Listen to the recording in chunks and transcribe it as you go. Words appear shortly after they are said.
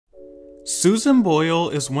Susan Boyle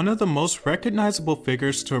is one of the most recognizable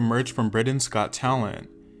figures to emerge from Britain's Got Talent,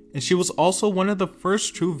 and she was also one of the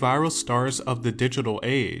first true viral stars of the digital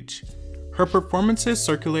age. Her performances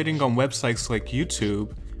circulating on websites like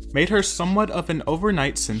YouTube made her somewhat of an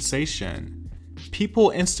overnight sensation.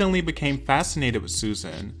 People instantly became fascinated with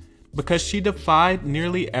Susan because she defied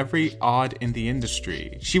nearly every odd in the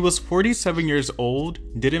industry. She was 47 years old,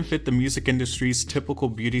 didn't fit the music industry's typical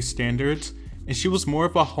beauty standards, and she was more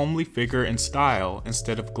of a homely figure in style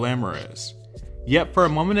instead of glamorous. Yet for a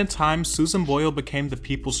moment in time, Susan Boyle became the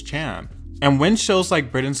people's champ. And when shows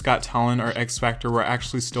like Britain's Got Talent or X Factor were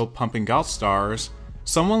actually still pumping out stars,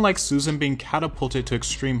 someone like Susan being catapulted to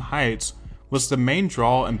extreme heights was the main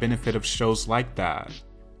draw and benefit of shows like that.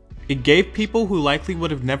 It gave people who likely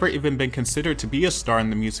would have never even been considered to be a star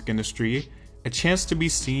in the music industry a chance to be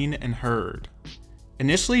seen and heard.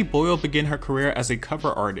 Initially, Boyle began her career as a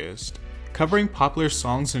cover artist, covering popular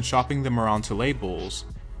songs and shopping them around to labels.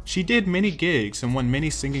 She did many gigs and won many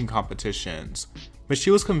singing competitions, but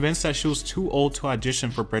she was convinced that she was too old to audition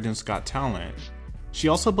for Britain's Got Talent. She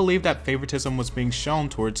also believed that favoritism was being shown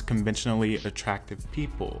towards conventionally attractive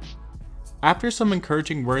people. After some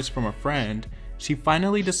encouraging words from a friend, she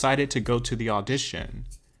finally decided to go to the audition.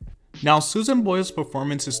 Now, Susan Boyle's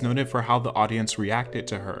performance is noted for how the audience reacted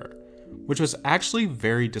to her, which was actually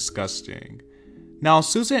very disgusting. Now,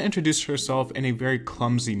 Susan introduced herself in a very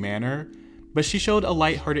clumsy manner, but she showed a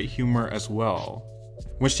lighthearted humor as well.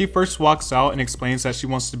 When she first walks out and explains that she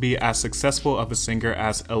wants to be as successful of a singer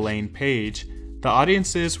as Elaine Paige, the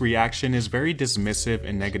audience's reaction is very dismissive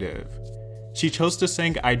and negative. She chose to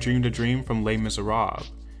sing I Dreamed a Dream from Les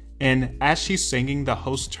Miserables, and as she's singing, the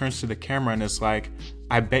host turns to the camera and is like,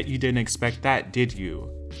 "I bet you didn't expect that, did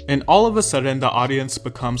you?" And all of a sudden, the audience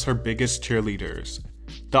becomes her biggest cheerleaders.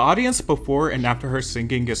 The audience before and after her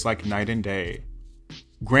singing is like night and day.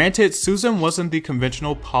 Granted, Susan wasn't the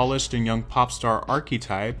conventional polished and young pop star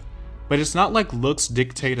archetype, but it's not like looks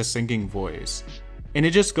dictate a singing voice, and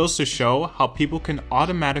it just goes to show how people can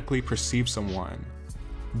automatically perceive someone.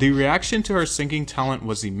 The reaction to her singing talent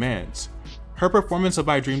was immense. Her performance of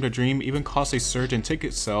I Dreamed a Dream even caused a surge in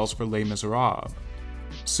ticket sales for Les Miserables.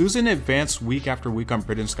 Susan advanced week after week on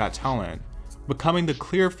Britain's Got Talent, becoming the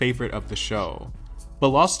clear favorite of the show, but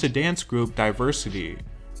lost to dance group Diversity,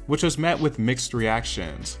 which was met with mixed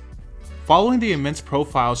reactions. Following the immense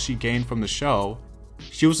profile she gained from the show,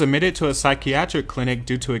 she was admitted to a psychiatric clinic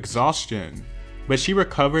due to exhaustion, but she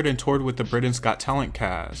recovered and toured with the Britain's Got Talent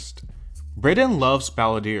cast. Britain loves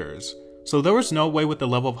balladeers, so there was no way with the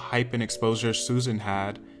level of hype and exposure Susan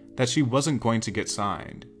had that she wasn't going to get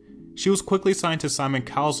signed. She was quickly signed to Simon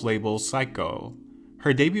Cowell's label Psycho.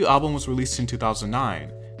 Her debut album was released in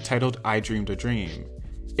 2009, titled I Dreamed a Dream.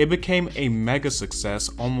 It became a mega success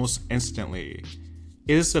almost instantly.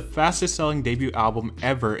 It is the fastest selling debut album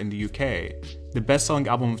ever in the UK, the best selling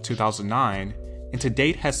album of 2009, and to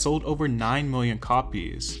date has sold over 9 million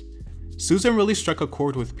copies. Susan really struck a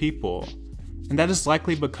chord with people, and that is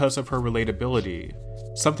likely because of her relatability,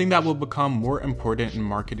 something that will become more important in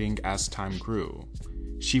marketing as time grew.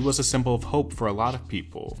 She was a symbol of hope for a lot of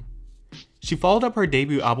people. She followed up her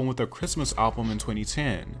debut album with a Christmas album in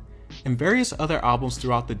 2010, and various other albums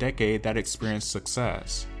throughout the decade that experienced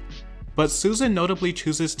success. But Susan notably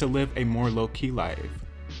chooses to live a more low-key life.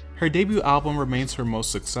 Her debut album remains her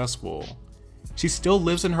most successful. She still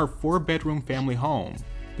lives in her 4-bedroom family home,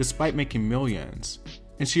 despite making millions,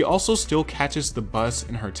 and she also still catches the bus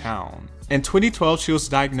in her town. In 2012, she was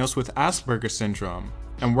diagnosed with Asperger's syndrome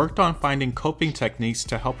and worked on finding coping techniques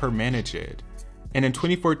to help her manage it. And in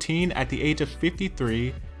 2014, at the age of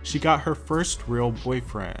 53, she got her first real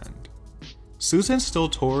boyfriend. Susan still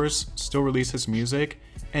tours, still releases music,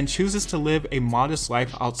 and chooses to live a modest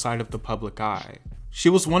life outside of the public eye. She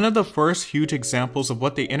was one of the first huge examples of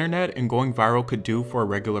what the internet and going viral could do for a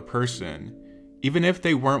regular person, even if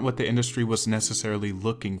they weren't what the industry was necessarily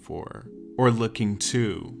looking for or looking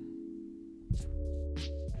to.